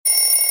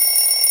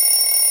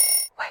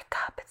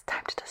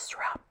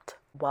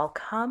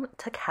Welcome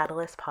to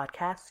Catalyst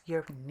Podcast,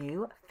 your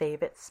new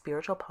favorite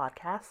spiritual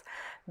podcast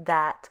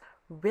that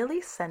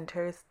really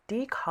centers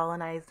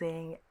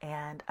decolonizing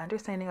and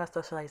understanding our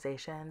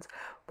socializations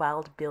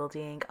while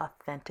building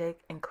authentic,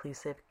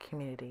 inclusive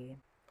community.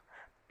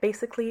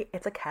 Basically,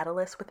 it's a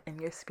catalyst within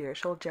your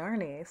spiritual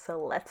journey.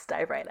 So let's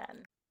dive right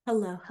in.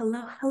 Hello,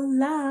 hello,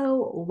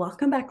 hello.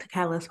 Welcome back to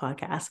Catalyst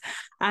Podcast.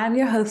 I'm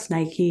your host,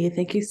 Nike.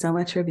 Thank you so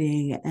much for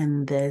being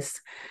in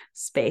this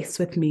space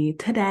with me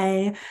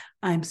today.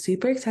 I'm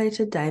super excited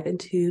to dive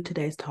into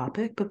today's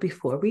topic. But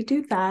before we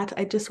do that,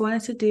 I just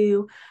wanted to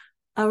do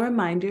a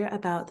reminder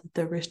about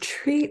the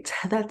retreat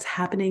that's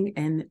happening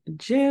in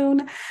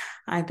June.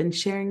 I've been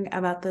sharing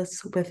about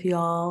this with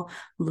y'all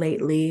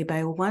lately, but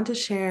I want to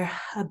share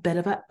a bit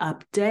of an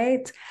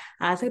update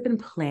as I've been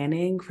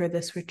planning for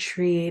this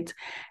retreat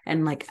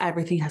and like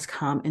everything has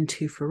come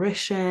into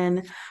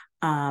fruition.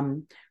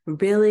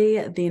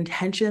 Really, the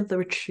intention of the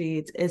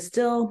retreat is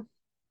still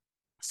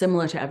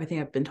similar to everything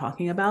I've been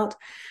talking about,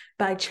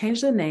 but I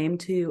changed the name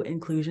to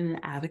Inclusion and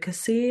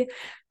Advocacy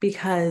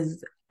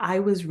because I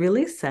was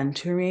really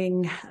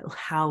centering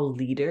how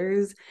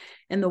leaders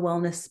in the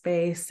wellness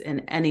space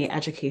and any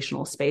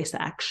educational space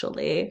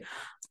actually,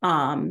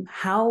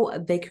 how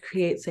they could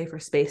create safer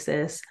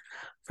spaces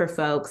for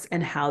folks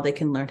and how they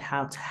can learn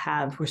how to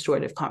have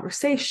restorative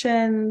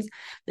conversations.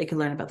 They can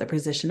learn about their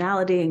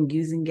positionality and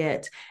using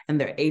it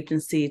and their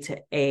agency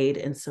to aid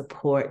and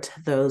support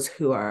those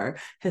who are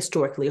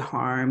historically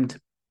harmed.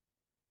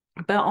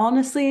 But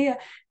honestly,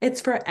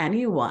 it's for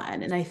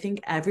anyone. And I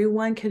think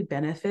everyone could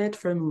benefit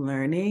from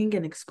learning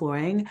and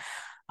exploring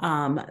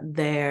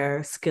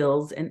their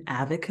skills in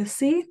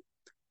advocacy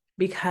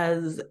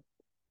because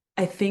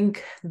I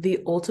think the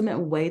ultimate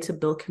way to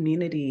build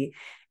community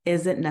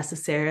isn't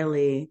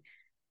necessarily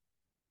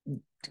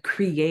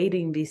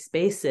creating these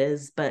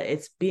spaces, but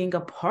it's being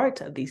a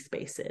part of these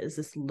spaces.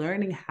 It's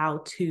learning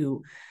how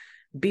to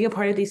be a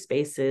part of these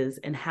spaces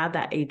and have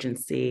that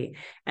agency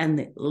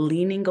and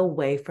leaning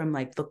away from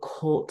like the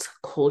cult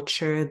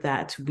culture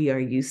that we are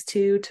used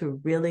to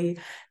really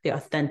the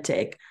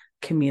authentic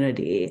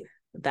community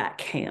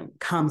that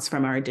comes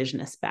from our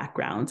indigenous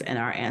backgrounds and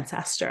our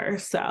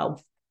ancestors. So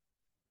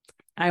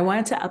I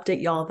wanted to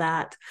update y'all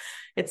that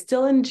it's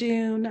still in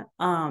June.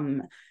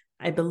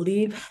 I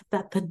believe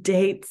that the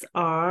dates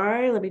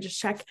are, let me just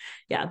check.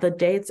 Yeah, the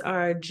dates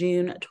are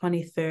June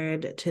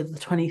 23rd to the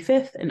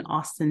 25th in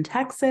Austin,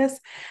 Texas.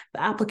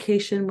 The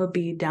application will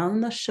be down in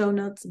the show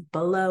notes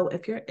below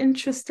if you're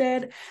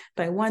interested.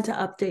 But I want to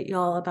update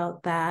y'all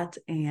about that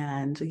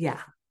and yeah,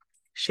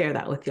 share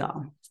that with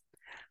y'all.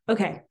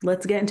 Okay,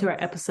 let's get into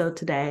our episode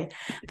today.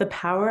 The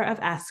power of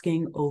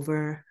asking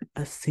over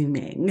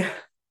assuming.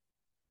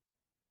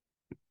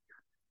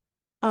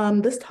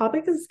 This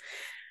topic is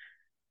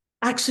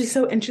actually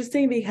so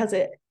interesting because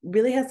it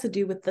really has to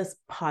do with this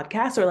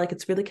podcast, or like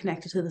it's really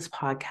connected to this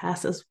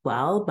podcast as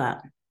well.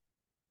 But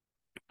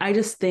I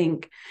just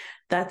think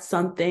that's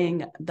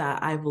something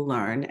that I've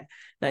learned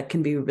that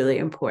can be really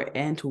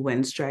important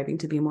when striving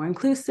to be more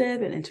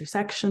inclusive and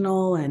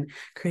intersectional and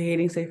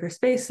creating safer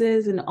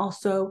spaces, and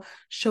also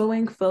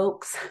showing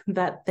folks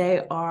that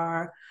they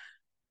are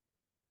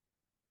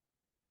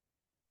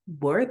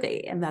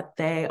worthy and that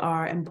they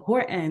are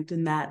important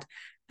and that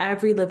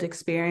every lived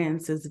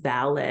experience is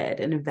valid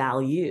and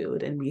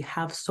valued and we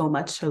have so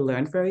much to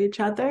learn from each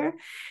other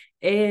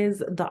is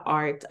the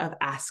art of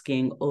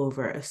asking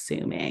over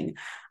assuming.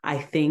 I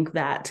think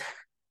that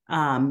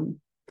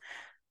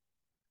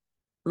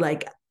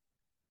like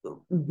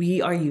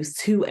we are used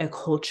to a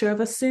culture of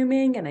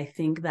assuming, and I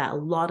think that a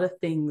lot of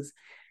things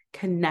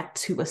connect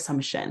to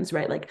assumptions,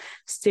 right? Like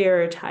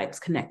stereotypes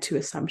connect to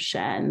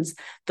assumptions.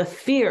 The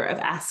fear of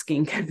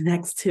asking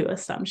connects to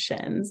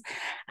assumptions.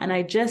 And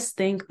I just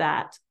think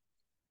that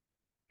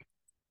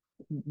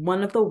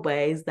one of the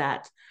ways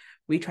that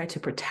we try to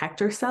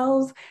protect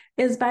ourselves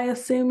is by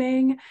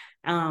assuming,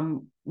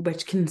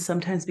 which can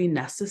sometimes be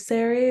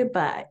necessary,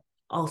 but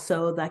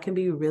also that can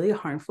be really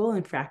harmful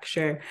and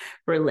fracture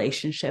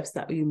relationships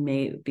that we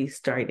may be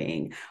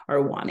starting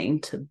or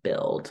wanting to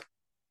build.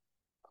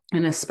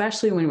 And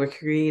especially when we're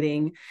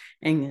creating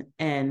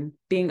and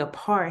being a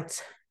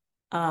part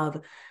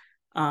of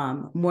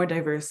more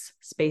diverse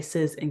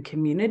spaces and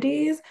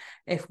communities,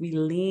 if we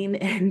lean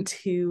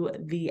into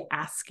the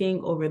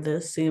asking over the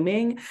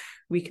assuming,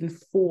 we can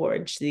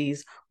forge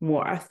these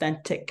more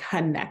authentic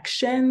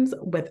connections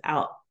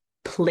without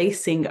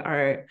placing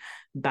our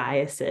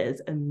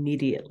biases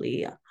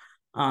immediately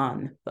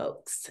on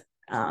folks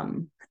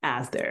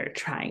as they're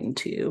trying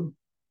to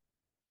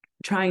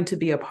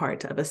be a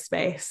part of a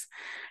space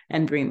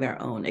and bring their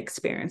own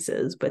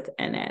experiences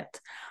within it.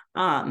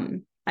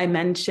 I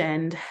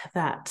mentioned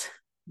that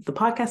the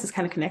podcast is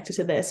kind of connected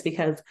to this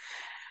because,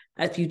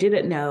 if you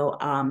didn't know,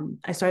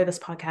 I started this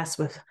podcast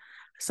with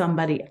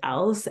somebody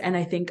else, and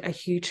I think a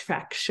huge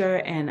fracture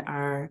in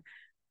our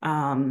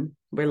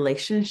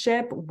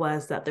relationship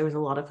was that there was a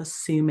lot of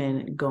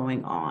assuming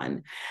going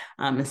on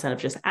instead of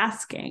just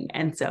asking.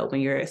 And so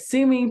when you're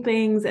assuming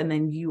things and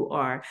then you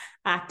are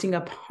acting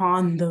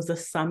upon those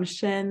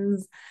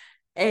assumptions,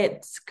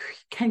 it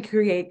can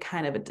create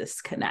kind of a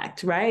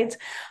disconnect, right?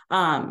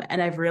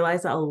 And I've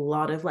realized that a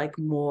lot of like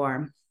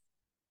more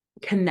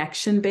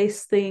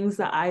connection-based things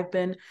that I've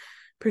been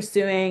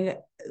pursuing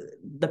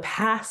the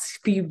past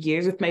few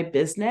years with my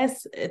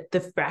business,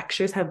 the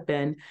fractures have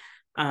been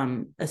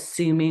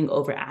assuming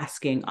over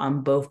asking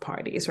on both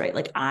parties, right?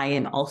 Like I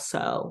am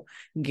also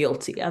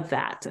guilty of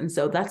that. And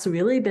so that's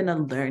really been a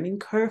learning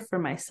curve for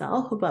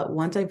myself. But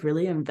once I've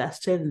really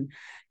invested in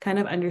kind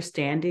of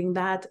understanding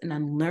that and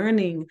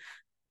unlearning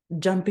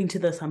jumping to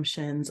the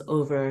assumptions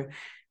over,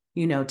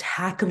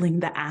 tackling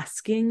the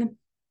asking,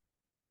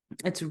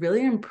 it's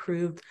really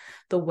improved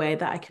the way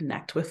that I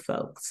connect with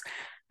folks.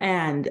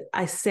 And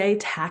I say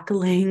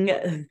tackling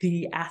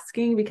the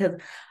asking because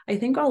I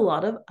think a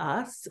lot of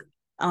us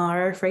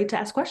are afraid to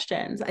ask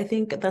questions. I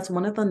think that's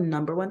one of the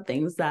number one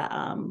things that,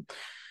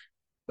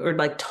 or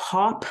like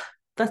top,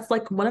 that's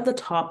like one of the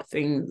top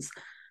three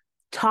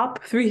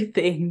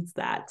things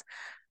that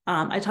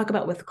I talk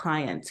about with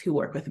clients who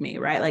work with me,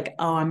 right? Like,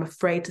 oh, I'm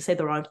afraid to say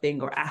the wrong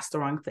thing or ask the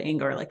wrong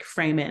thing or like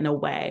frame it in a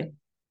way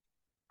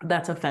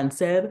that's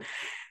offensive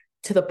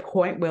to the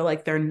point where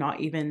like they're not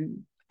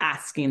even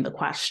asking the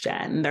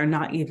question, they're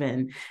not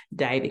even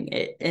diving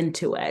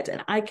into it.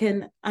 And I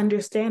can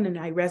understand and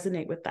I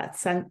resonate with that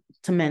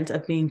sentiment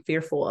of being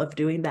fearful of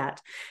doing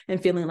that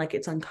and feeling like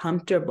it's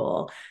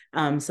uncomfortable.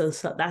 So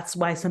that's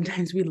why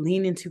sometimes we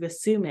lean into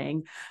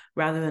assuming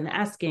rather than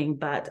asking.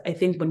 But I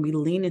think when we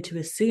lean into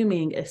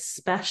assuming,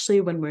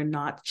 especially when we're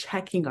not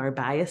checking our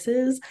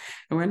biases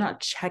and we're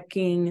not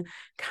checking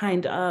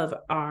kind of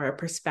our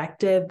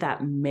perspective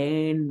that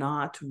may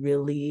not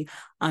really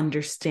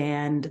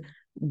understand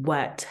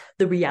what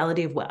the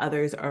reality of what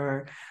others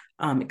are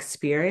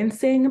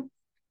experiencing,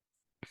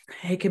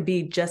 it could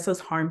be just as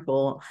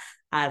harmful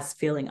as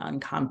feeling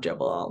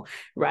uncomfortable,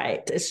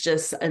 right? It's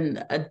just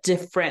a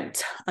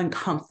different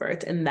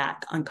uncomfort, and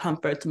that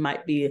uncomfort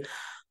might be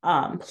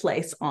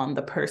placed on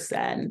the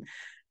person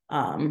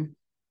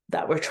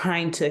that we're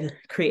trying to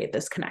create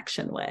this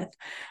connection with.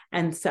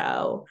 And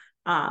so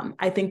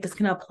I think this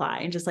can apply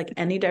in just like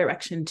any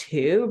direction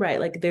too,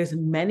 right? Like there's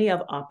many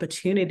of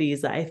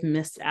opportunities that I've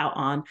missed out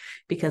on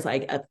because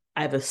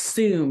I've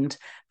assumed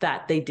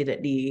that they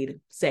didn't need,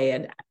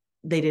 they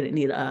didn't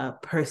need a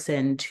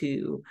person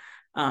to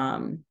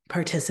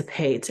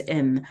participate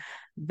in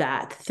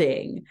that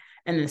thing.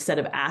 And instead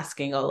of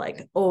asking, oh,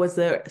 like, oh, is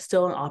there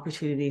still an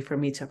opportunity for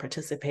me to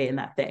participate in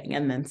that thing?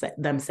 And then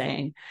them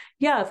saying,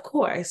 yeah, of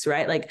course,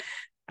 right? Like,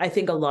 I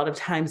think a lot of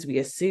times we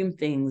assume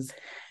things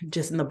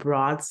just in the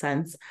broad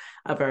sense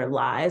of our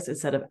lives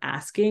instead of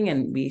asking,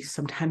 and we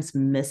sometimes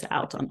miss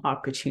out on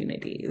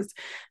opportunities.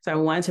 So I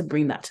wanted to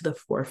bring that to the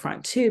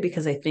forefront too,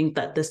 because I think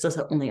that this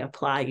doesn't only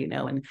apply,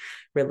 in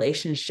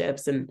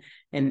relationships and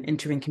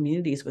entering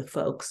communities with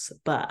folks,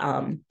 but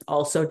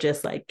also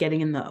just like getting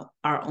in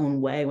our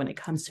own way when it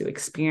comes to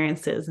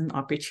experiences and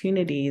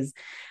opportunities.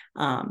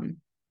 And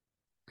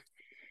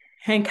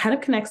kind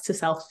of connects to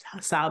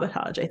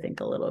self-sabotage, I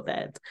think, a little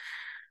bit.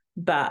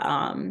 But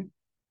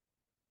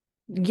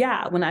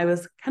yeah, when I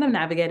was kind of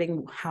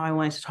navigating how I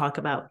wanted to talk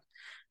about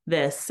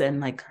this and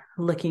like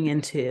looking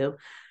into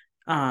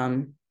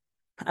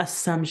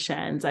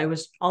assumptions, I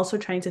was also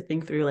trying to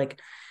think through like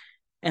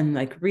and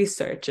like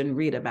research and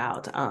read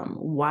about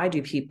why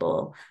do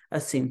people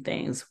assume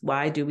things?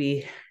 Why do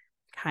we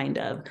kind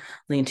of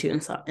lean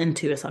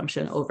into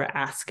assumption over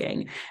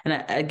asking?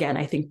 And again,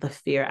 I think the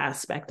fear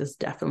aspect is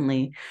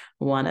definitely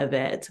one of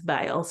it. But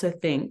I also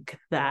think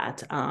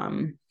that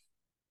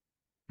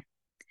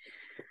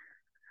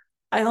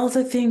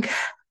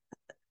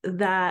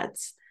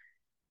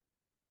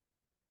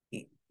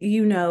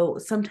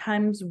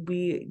sometimes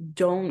we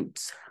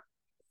don't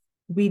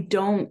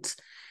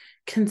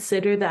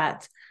consider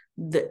that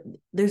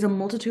there's a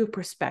multitude of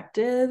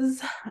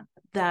perspectives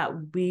that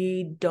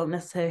we don't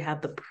necessarily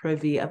have the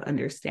privy of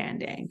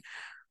understanding,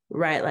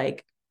 right?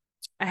 Like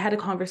I had a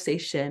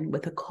conversation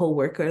with a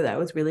coworker that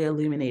was really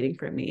illuminating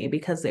for me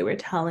because they were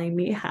telling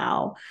me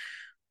how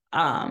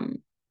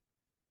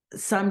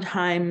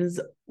sometimes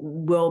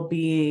we'll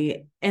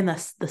be in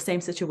the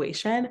same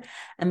situation,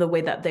 and the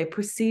way that they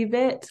perceive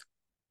it,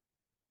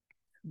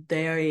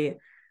 they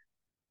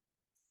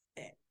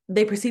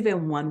perceive it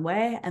in one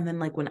way, and then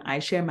like when I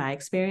share my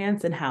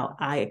experience and how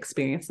I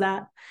experience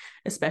that,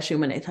 especially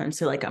when it comes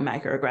to like a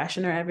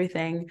microaggression or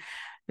everything,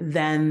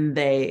 then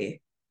their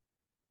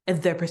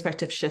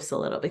perspective shifts a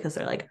little because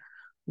they're like,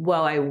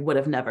 well, I would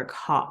have never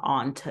caught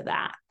on to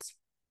that.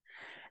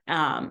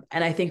 And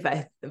I think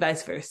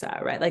vice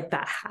versa, right? Like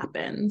that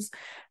happens.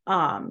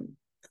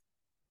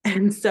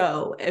 And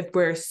so if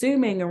we're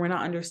assuming and we're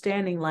not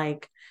understanding,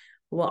 like,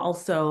 well,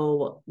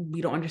 also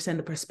we don't understand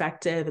the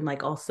perspective, and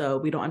like also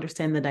we don't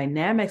understand the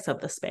dynamics of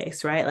the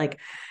space, right? Like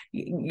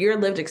your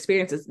lived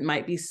experiences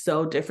might be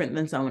so different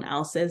than someone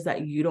else's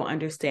that you don't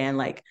understand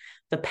like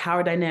the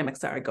power dynamics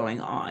that are going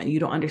on. You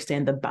don't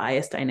understand the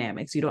bias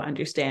dynamics. You don't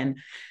understand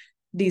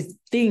these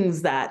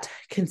things that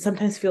can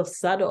sometimes feel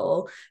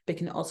subtle, but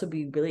can also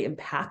be really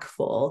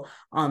impactful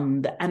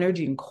on the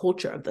energy and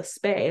culture of the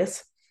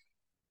space.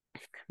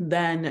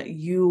 then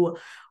you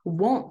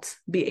won't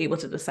be able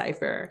to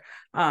decipher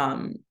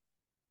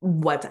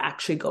what's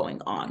actually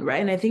going on,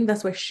 right? And I think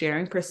that's why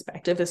sharing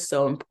perspective is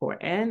so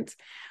important.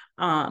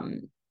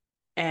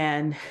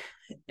 And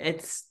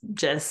it's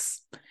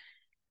just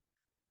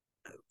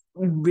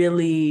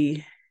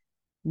really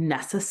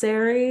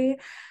necessary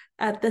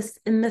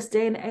in this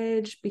day and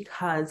age,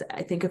 because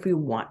I think if we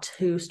want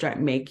to start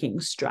making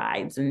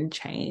strides and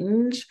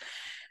change,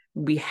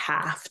 we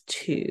have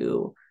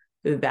to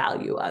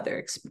value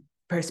other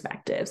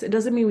perspectives. It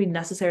doesn't mean we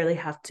necessarily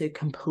have to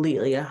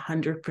completely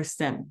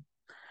 100%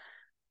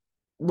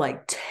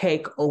 like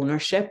take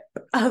ownership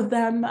of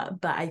them,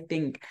 but I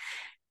think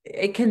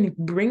it can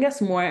bring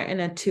us more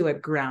into a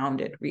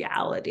grounded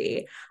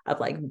reality of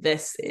like,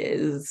 this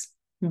is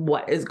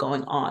what is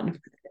going on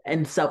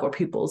in several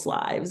people's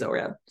lives,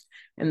 or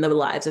in the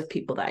lives of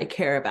people that I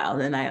care about.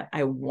 And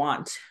I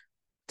want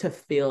to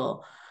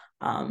feel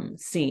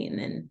seen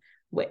and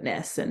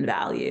witnessed and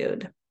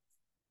valued.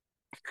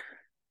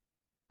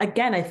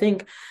 Again, I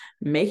think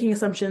making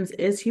assumptions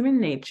is human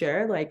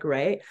nature, like,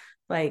 right?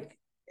 Like,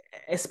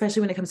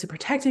 especially when it comes to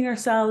protecting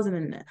ourselves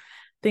and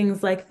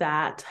things like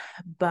that.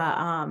 But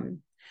I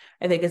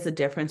think it's a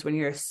difference when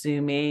you're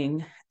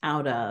assuming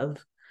out of,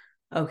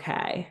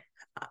 okay,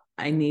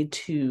 I need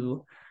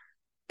to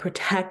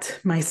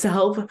protect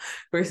myself,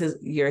 versus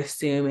you're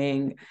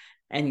assuming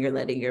and you're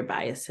letting your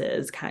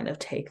biases kind of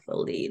take the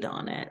lead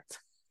on it.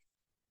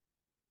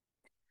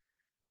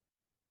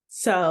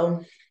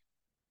 So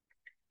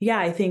yeah,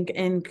 I think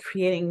in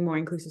creating more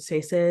inclusive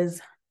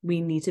spaces,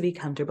 we need to be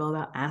comfortable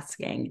about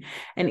asking.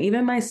 And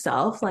even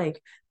myself,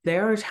 like,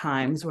 there are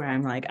times where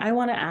I'm like, I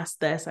want to ask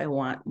this, I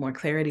want more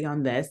clarity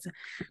on this.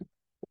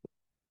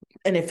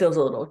 And it feels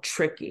a little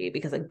tricky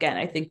because, again,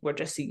 I think we're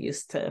just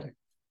used to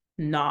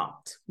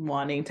not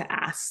wanting to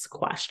ask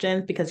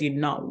questions because you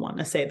not want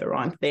to say the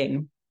wrong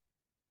thing.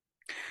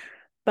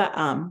 But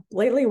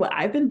lately what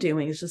I've been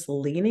doing is just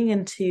leaning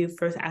into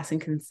first asking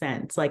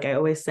consent. Like I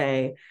always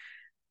say,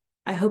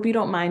 I hope you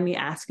don't mind me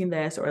asking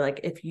this, or like,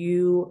 if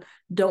you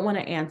don't want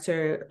to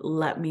answer,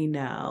 let me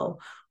know.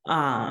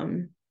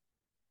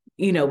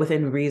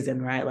 Within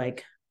reason, right?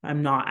 Like,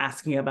 I'm not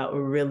asking about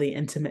really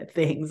intimate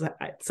things.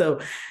 So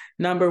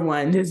number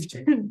one is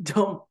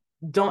don't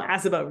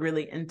ask about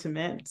really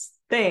intimate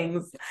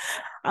things,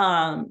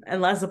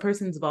 unless the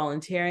person's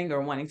volunteering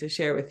or wanting to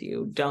share with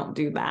you. Don't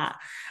do that.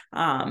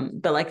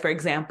 But like, for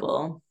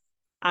example,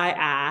 I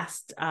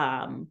asked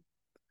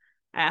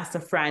a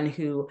friend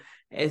who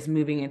is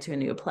moving into a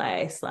new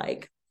place,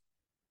 like,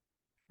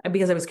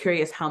 because I was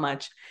curious how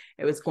much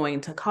it was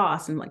going to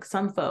cost. And like,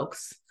 some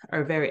folks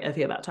are very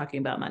iffy about talking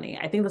about money.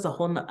 I think that's a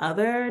whole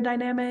other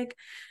dynamic.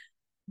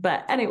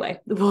 But anyway,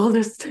 we'll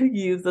just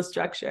use the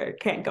structure.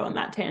 Can't go on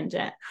that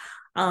tangent.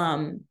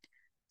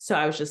 So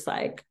I was just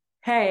like,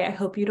 hey, I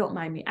hope you don't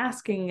mind me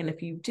asking. And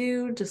if you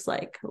do, just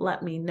like,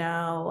 let me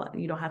know.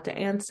 You don't have to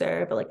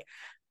answer, but like,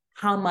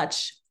 how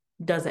much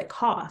does it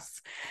cost?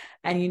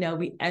 And,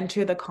 we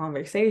enter the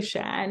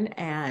conversation,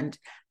 and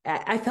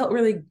I felt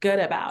really good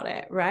about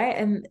it, right?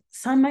 And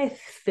some might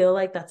feel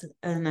like that's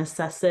an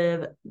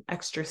excessive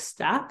extra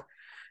step,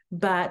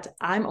 but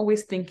I'm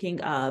always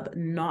thinking of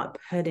not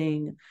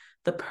putting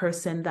the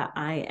person that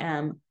I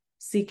am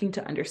seeking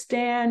to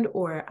understand,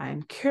 or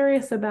I'm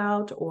curious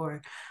about,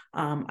 or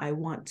I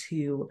want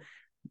to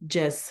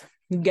just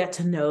get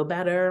to know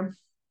better.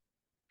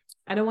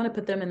 I don't want to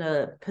put them in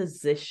a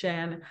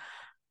position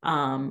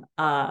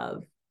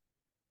of,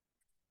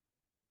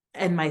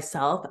 and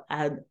myself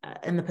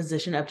in the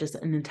position of just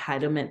an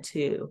entitlement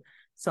to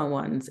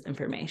someone's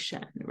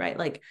information, right?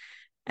 Like,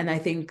 and I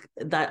think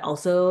that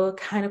also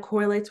kind of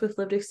correlates with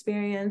lived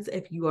experience.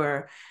 If you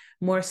are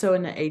more so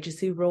in an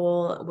agency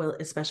role, well,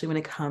 especially when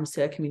it comes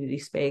to a community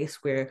space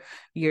where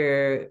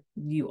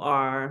you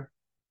are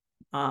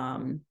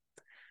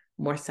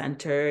more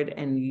centered,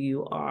 and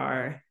you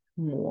are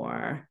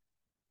more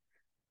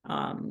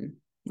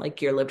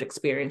like, your lived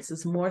experience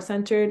is more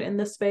centered in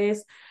this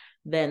space,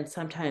 then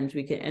sometimes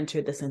we can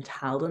enter this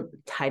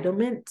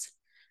entitlement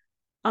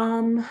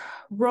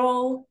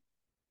role.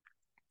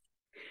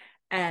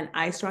 And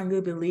I strongly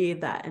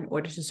believe that in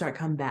order to start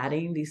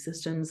combating these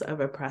systems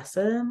of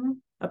oppression,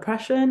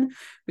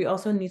 we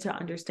also need to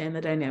understand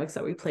the dynamics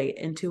that we play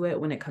into it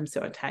when it comes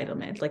to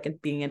entitlement,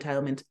 like being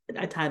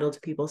entitled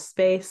to people's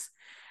space,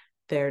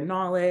 their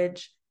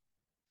knowledge,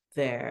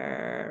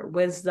 their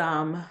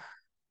wisdom,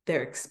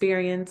 their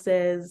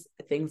experiences,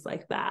 things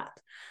like that.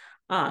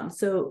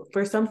 So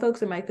for some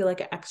folks, it might feel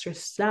like an extra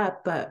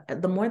step, but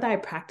the more that I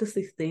practice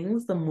these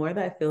things, the more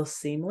that it feels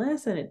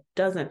seamless, and it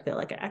doesn't feel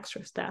like an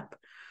extra step,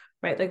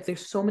 right? Like,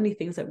 there's so many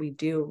things that we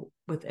do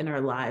within our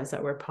lives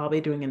that we're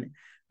probably doing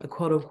a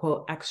quote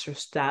unquote extra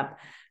step,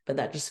 but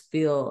that just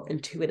feel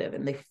intuitive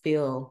and they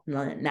feel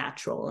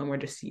natural, and we're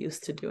just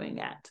used to doing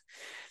it.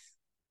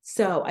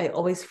 So I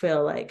always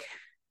feel like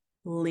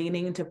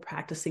leaning into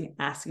practicing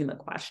asking the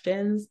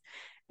questions,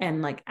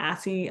 and like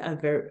asking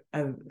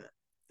a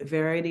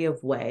variety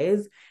of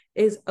ways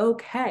is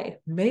okay.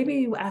 Maybe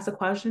you ask a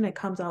question, it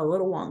comes out a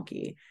little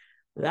wonky.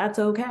 That's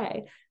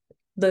okay.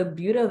 the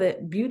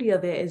beauty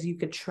of it is you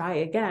could try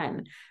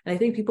again. And I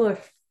think people are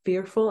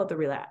fearful of the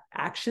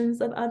reactions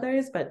of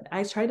others, but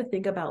I try to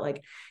think about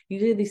like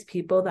usually these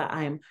people that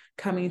I'm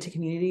coming into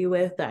community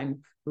with, that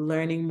I'm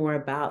learning more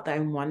about, that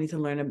I'm wanting to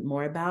learn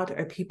more about,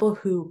 are people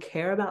who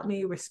care about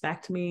me,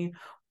 respect me,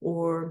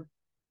 or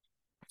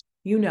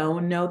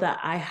know that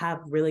I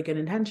have really good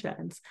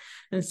intentions.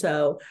 And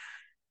so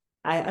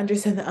I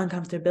understand the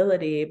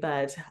uncomfortability,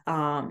 but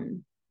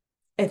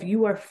if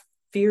you are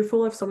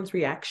fearful of someone's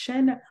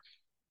reaction,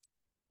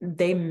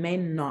 they may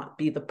not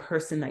be the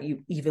person that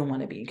you even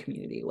want to be in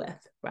community with,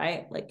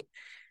 right? Like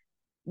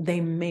they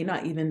may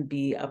not even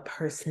be a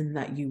person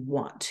that you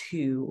want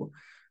to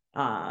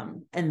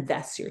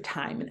invest your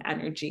time and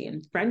energy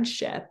and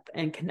friendship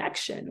and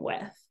connection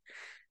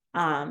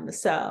with.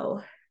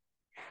 So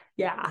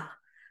yeah.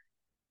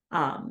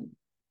 And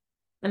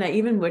I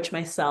even wish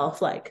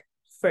myself, like,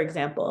 for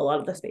example, a lot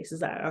of the spaces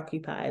that I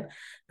occupied,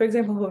 for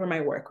example, for my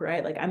work,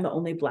 right? Like I'm the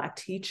only Black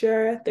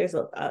teacher. There's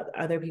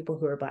other people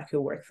who are Black who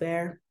work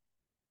there,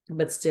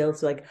 but still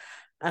it's like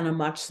on a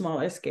much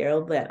smaller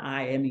scale than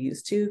I am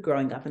used to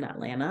growing up in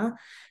Atlanta.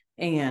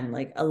 And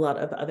like a lot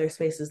of other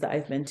spaces that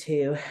I've been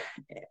to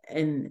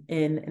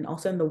and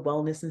also in the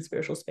wellness and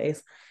spiritual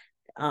space,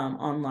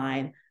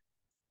 online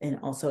and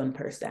also in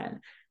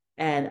person.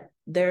 And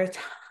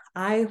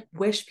I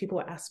wish people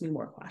would ask me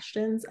more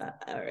questions,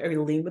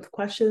 or lead with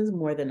questions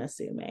more than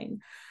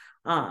assuming.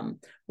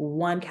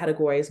 One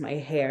category is my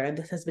hair, and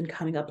this has been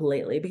coming up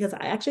lately because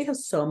I actually have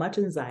so much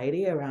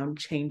anxiety around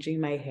changing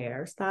my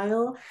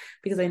hairstyle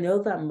because I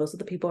know that most of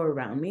the people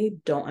around me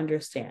don't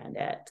understand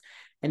it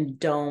and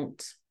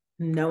don't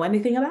know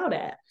anything about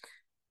it.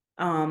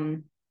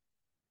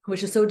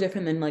 Which is so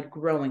different than like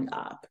growing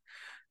up,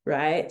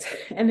 right?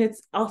 And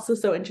it's also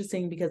so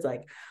interesting because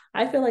like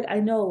I feel like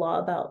I know a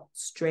lot about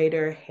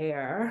straighter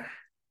hair.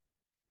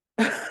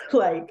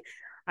 Like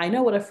I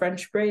know what a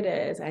French braid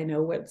is. I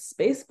know what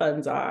space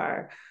buns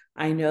are.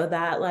 I know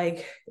that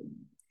like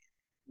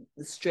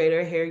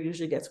straighter hair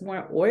usually gets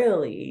more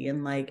oily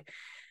and like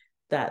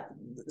that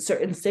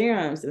certain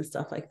serums and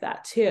stuff like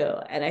that too.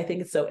 And I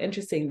think it's so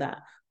interesting that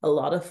a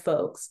lot of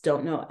folks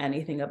don't know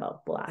anything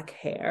about Black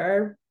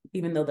hair,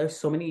 even though there's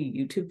so many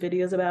YouTube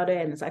videos about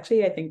it. And it's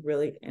actually, I think,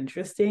 really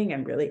interesting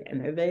and really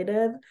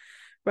innovative.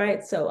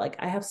 Right. So like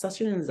I have such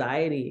an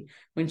anxiety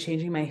when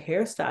changing my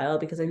hairstyle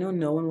because I know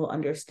no one will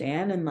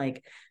understand. And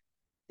like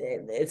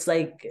it's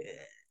like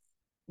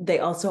they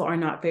also are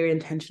not very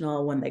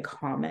intentional when they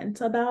comment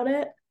about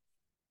it.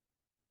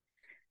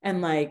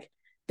 And like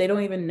they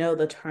don't even know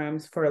the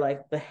terms for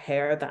like the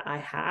hair that I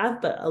have,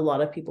 but a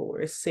lot of people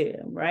will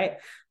assume, right?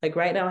 Like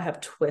right now I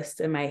have twists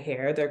in my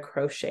hair. They're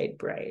crocheted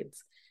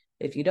braids.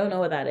 If you don't know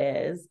what that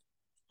is,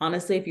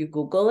 honestly, if you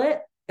Google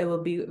it, it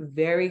will be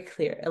very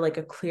clear, like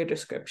a clear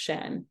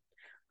description.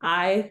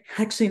 I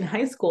actually in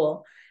high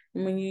school,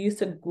 when you used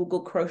to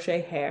Google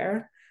crochet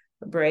hair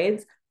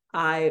braids,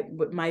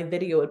 my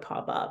video would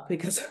pop up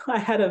because I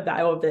had a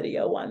viral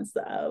video once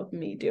of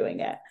me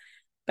doing it.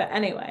 But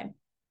anyway,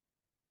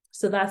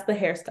 so that's the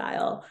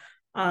hairstyle.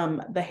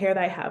 The hair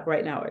that I have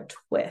right now are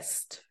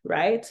twist,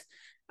 right?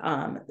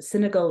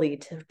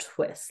 Senegalese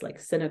twist, like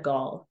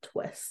Senegal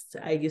twist.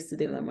 I used to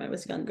do them when I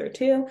was younger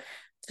too.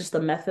 Just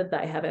the method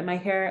that I have in my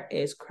hair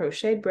is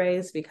crochet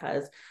braids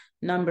because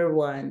number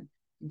one,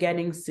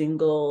 getting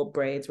single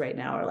braids right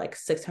now are like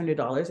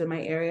 $600 in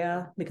my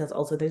area because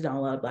also there's not a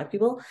lot of Black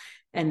people.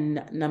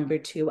 And number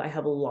two, I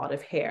have a lot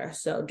of hair.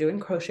 So doing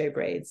crochet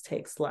braids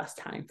takes less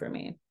time for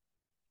me.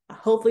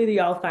 Hopefully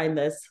y'all find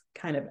this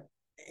kind of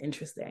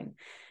interesting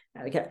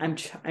because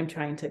I'm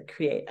trying to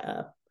create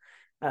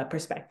a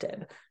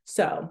perspective.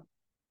 So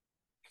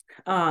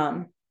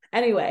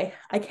anyway,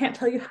 I can't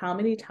tell you how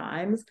many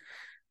times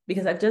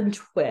because I've done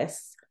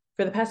twists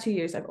for the past 2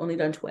 years. I've only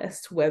done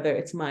twists, whether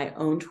it's my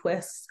own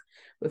twists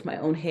with my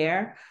own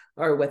hair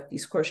or with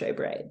these crochet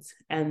braids.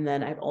 And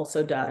then I've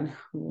also done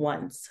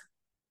once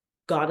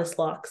goddess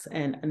locks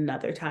and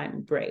another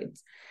time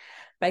braids.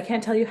 But I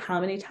can't tell you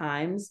how many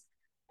times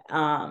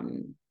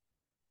people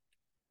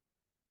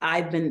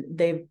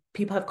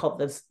have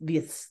called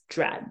these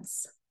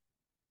dreads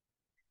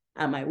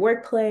at my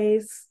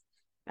workplace,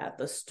 at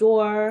the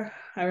store.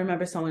 I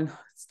remember someone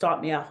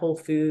stopped me at Whole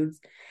Foods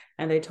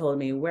and they told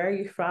me, "Where are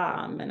you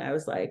from?" And I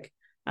was like,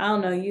 "I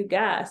don't know, you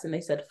guess." And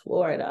they said,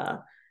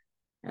 "Florida."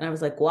 And I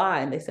was like, "Why?"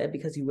 And they said,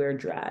 "Because you wear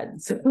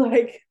dreads."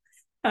 Like,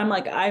 I'm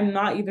like, I'm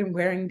not even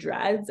wearing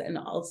dreads and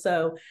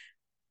also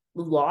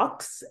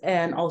locks.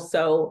 And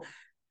also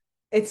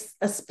it's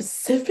a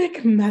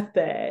specific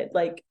method.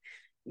 Like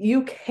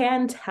you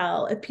can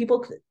tell if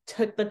people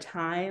took the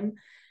time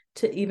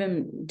to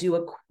even do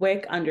a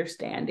quick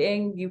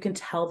understanding, you can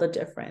tell the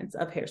difference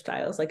of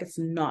hairstyles. Like it's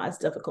not as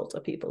difficult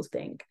as people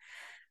think.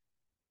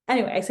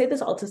 Anyway, I say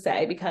this all to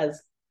say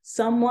because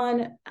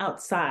someone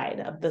outside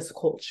of this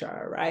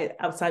culture, right,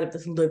 outside of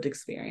this lived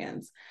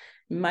experience,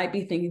 might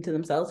be thinking to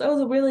themselves,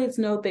 "Oh, really, it's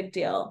no big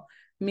deal."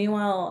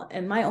 Meanwhile,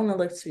 in my own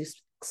lived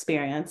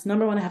experience,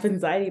 number one, I have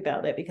anxiety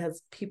about it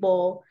because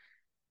people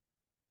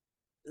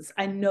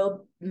I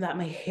know that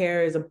my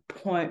hair is a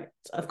point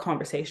of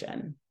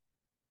conversation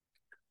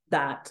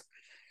that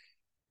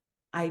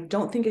I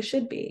don't think it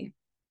should be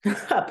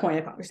a point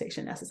of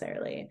conversation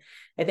necessarily.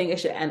 I think it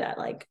should end at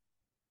like,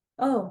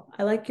 oh,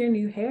 I like your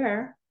new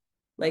hair.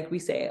 Like we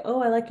say,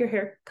 oh, I like your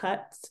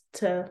haircut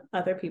to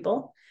other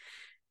people.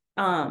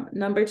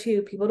 Number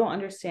two, people don't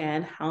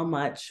understand how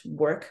much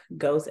work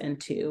goes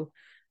into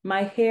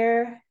my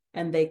hair,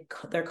 and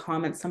their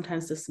comments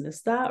sometimes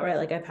dismiss that, right?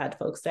 Like I've had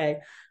folks say,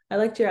 I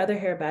liked your other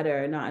hair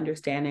better, not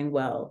understanding,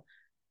 well,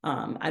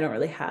 I don't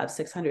really have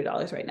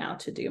 $600 right now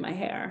to do my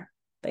hair.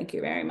 Thank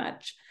you very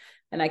much.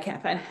 And I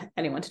can't find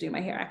anyone to do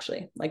my hair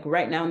actually. Like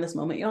right now in this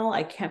moment, y'all,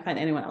 I can't find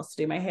anyone else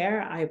to do my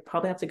hair. I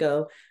probably have to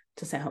go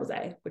to San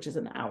Jose, which is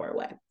an hour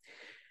away.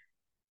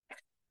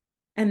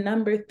 And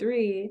number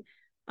three,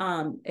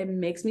 it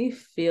makes me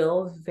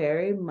feel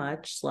very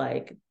much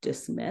like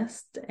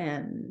dismissed.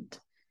 And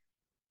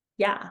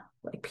yeah,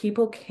 like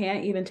people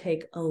can't even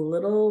take a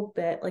little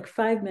bit, like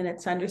 5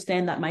 minutes to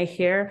understand that my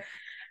hair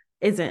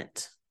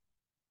isn't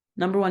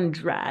number one,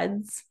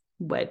 dreads,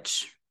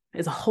 which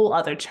is a whole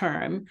other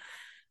term.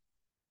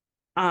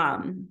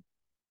 Um,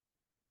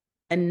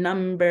 and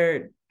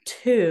number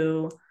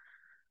two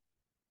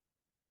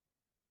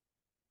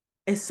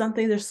is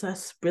something that's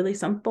just really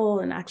simple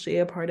and actually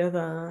a part of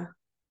a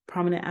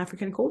prominent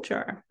African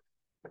culture.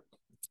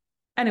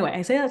 Anyway,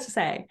 I say that to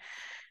say,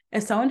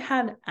 if someone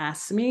had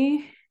asked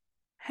me,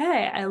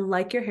 hey, I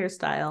like your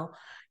hairstyle,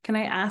 can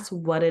I ask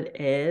what it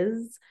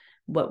is?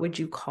 What would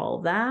you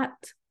call that?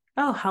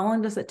 Oh, how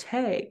long does it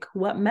take?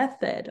 What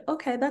method?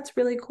 Okay, that's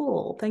really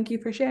cool. Thank you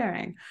for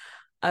sharing.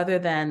 Other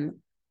than,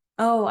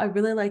 oh, I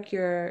really like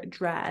your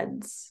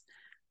dreads.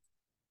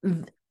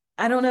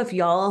 I don't know if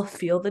y'all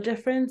feel the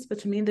difference, but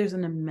to me, there's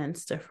an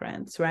immense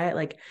difference, right?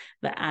 Like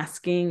the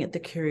asking, the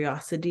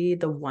curiosity,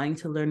 the wanting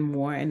to learn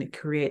more and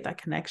create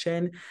that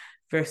connection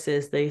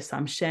versus the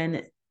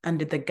assumption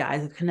under the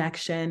guise of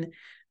connection,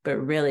 but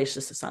really it's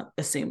just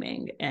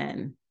assuming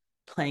and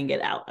playing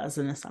it out as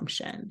an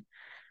assumption.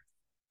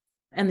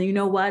 And you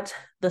know what?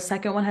 The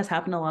second one has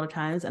happened a lot of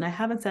times, and I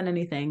haven't said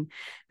anything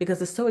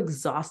because it's so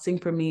exhausting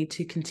for me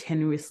to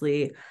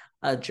continuously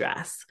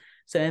address.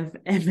 So if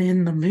I'm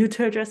in the mood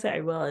to address it,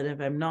 I will. And if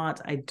I'm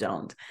not, I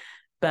don't.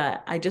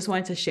 But I just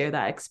wanted to share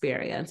that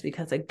experience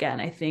because, again,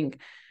 I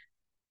think,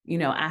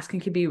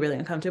 asking could be really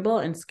uncomfortable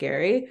and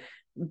scary,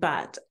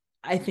 but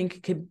I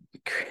think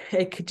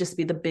it could just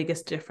be the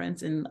biggest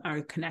difference in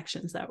our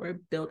connections that we're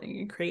building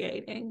and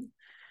creating.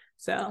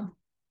 So,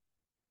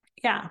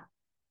 yeah.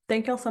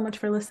 Thank y'all so much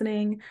for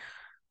listening.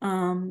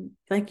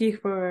 Thank you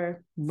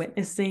for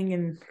witnessing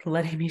and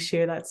letting me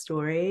share that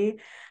story.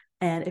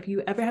 And if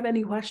you ever have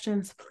any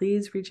questions,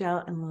 please reach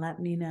out and let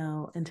me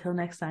know. Until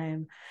next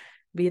time,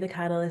 be the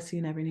catalyst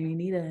you never knew you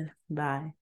needed. Bye.